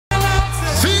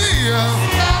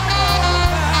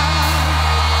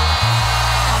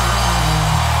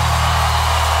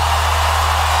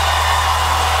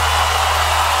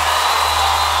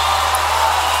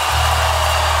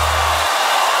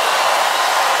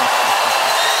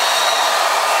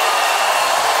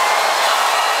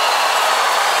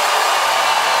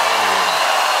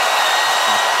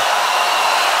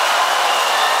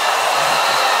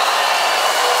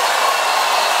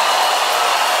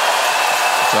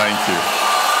Thank you.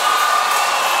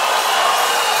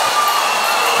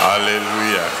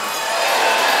 Hallelujah.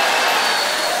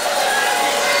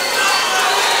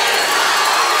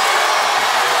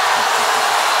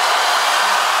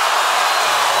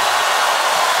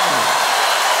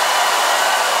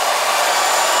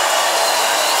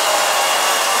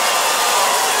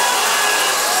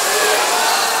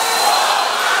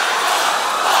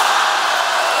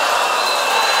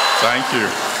 Thank you.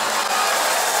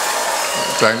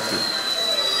 Thank you.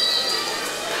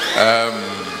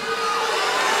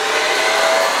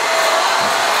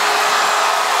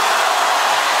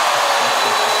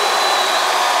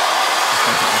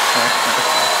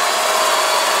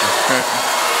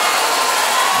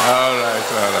 All right.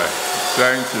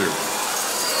 Thank you.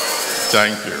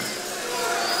 Thank you.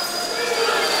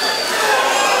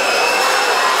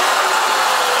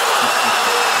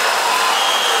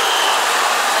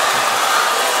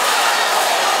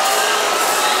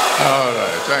 All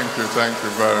right, thank you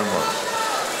very much.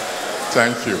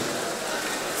 Thank you.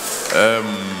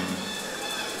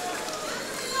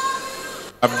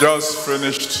 I've just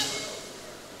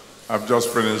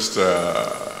finished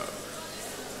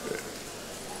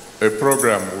a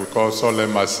program we call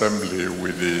Solemn Assembly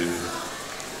with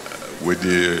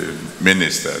the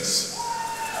ministers,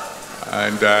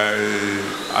 and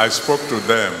I spoke to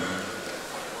them.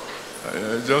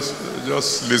 Just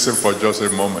listen for just a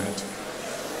moment.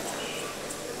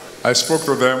 I spoke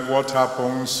to them what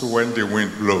happens when the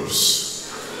wind blows.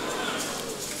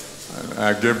 And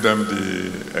I gave them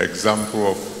the example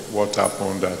of what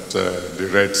happened at the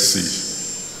Red Sea.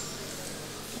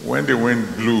 When the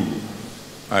wind blew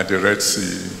at the Red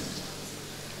Sea,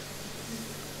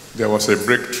 there was a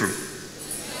breakthrough.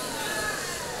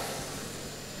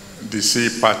 The sea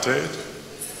parted.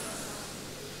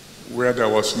 Where there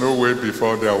was no way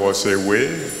before, there was a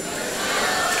way.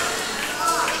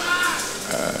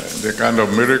 The kind of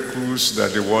miracles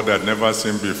that the world had never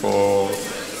seen before,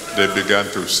 they began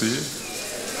to see.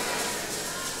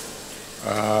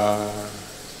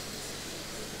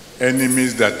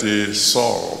 Enemies that they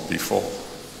saw before,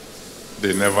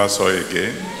 they never saw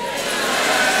again.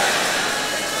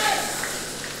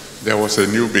 There was a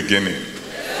new beginning.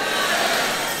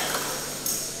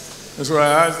 And so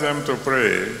I asked them to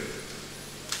pray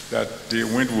that the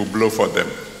wind will blow for them.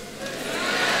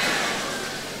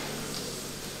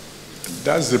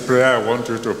 That's the prayer I want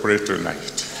you to pray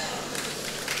tonight.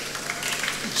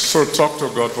 So talk to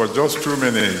God for just 2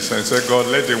 minutes and say, God,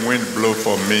 let the wind blow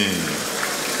for me.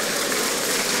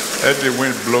 Let the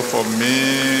wind blow for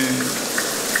me.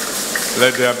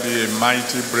 Let there be a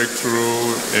mighty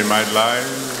breakthrough in my life.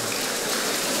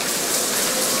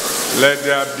 Let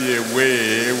there be a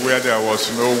way where there was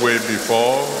no way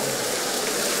before.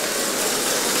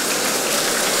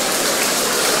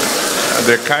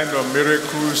 The kind of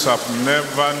miracles I've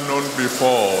never known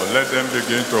before, let them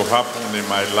begin to happen in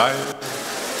my life.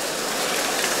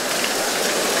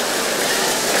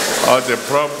 All the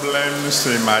problems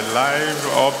in my life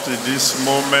up to this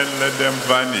moment, let them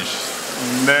vanish,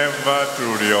 never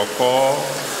to reoccur.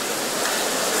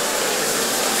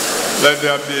 Let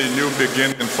there be a new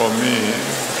beginning for me.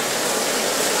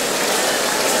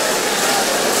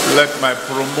 Let my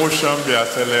promotion be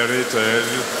accelerated.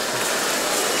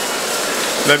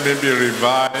 Let me be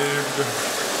revived.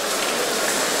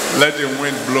 Let the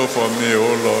wind blow for me,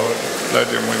 oh Lord. Let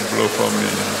the wind blow for me.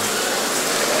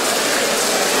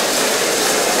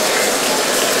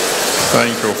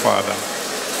 Thank you, Father.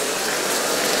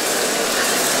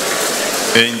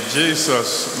 In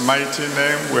Jesus' mighty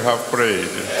name we have prayed.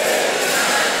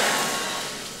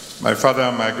 My Father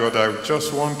and my God, I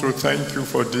just want to thank you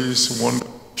for these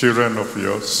wonderful children of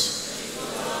yours.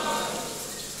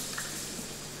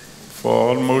 For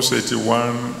almost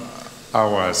 81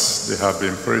 hours, they have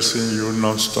been praising you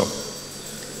non-stop.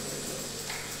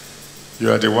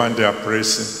 You are the one they are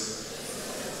praising.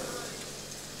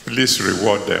 Please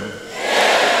reward them.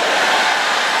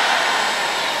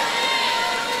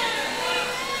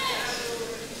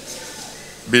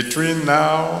 Between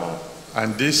now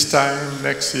and this time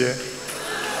next year,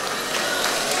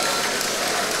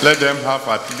 let them have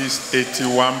at least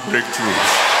 81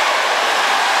 breakthroughs.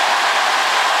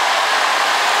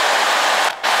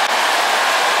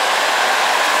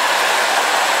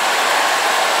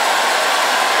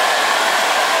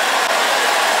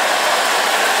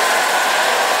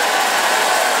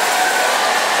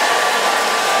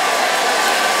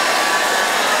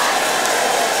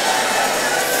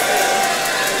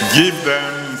 Give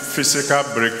them physical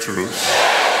breakthroughs.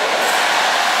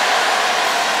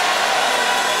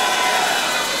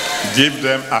 Give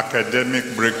them academic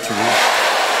breakthroughs.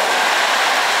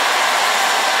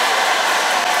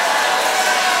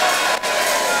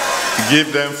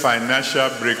 Give them financial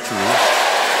breakthroughs.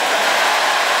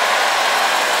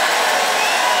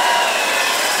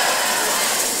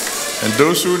 And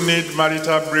those who need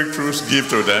marital breakthroughs, give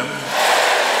to them.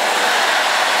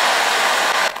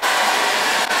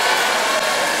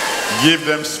 Give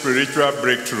them spiritual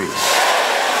breakthroughs.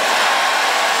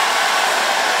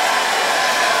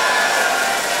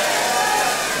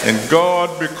 And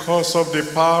God, because of the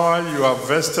power you have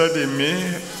vested in me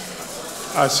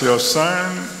as your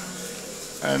son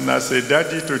and as a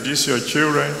daddy to these your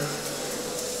children,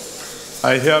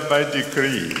 I hereby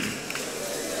decree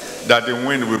that the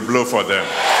wind will blow for them.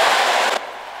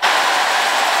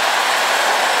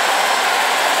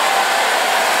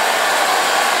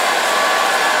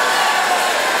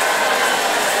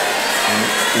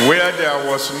 Where there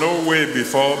was no way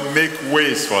before, make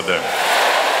ways for them.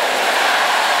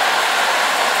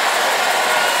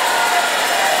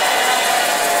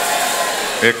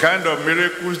 A kind of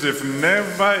miracles they've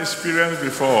never experienced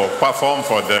before, perform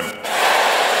for them.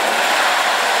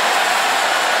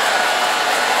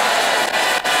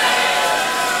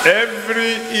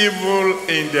 Every evil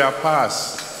in their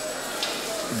past,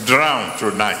 drown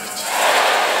tonight.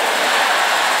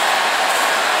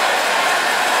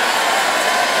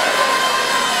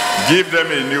 Give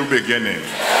them a new beginning.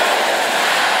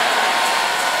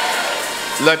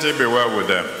 Let it be well with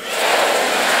them.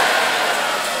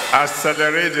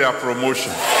 Accelerate their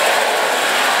promotion.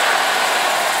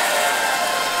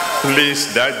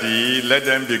 Please, Daddy, let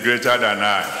them be greater than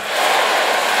I.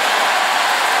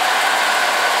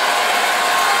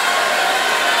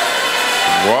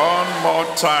 One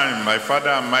more time, my Father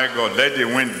and my God, let the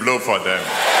wind blow for them.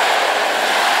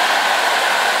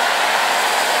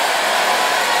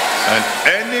 And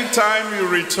anytime you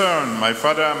return, my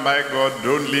Father and my God,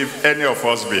 don't leave any of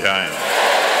us behind.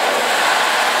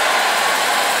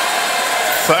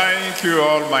 Thank you,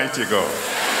 Almighty God.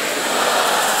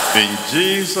 In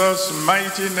Jesus'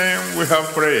 mighty name we have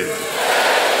prayed.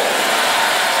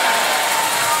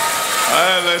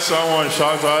 Let someone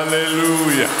shout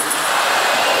hallelujah.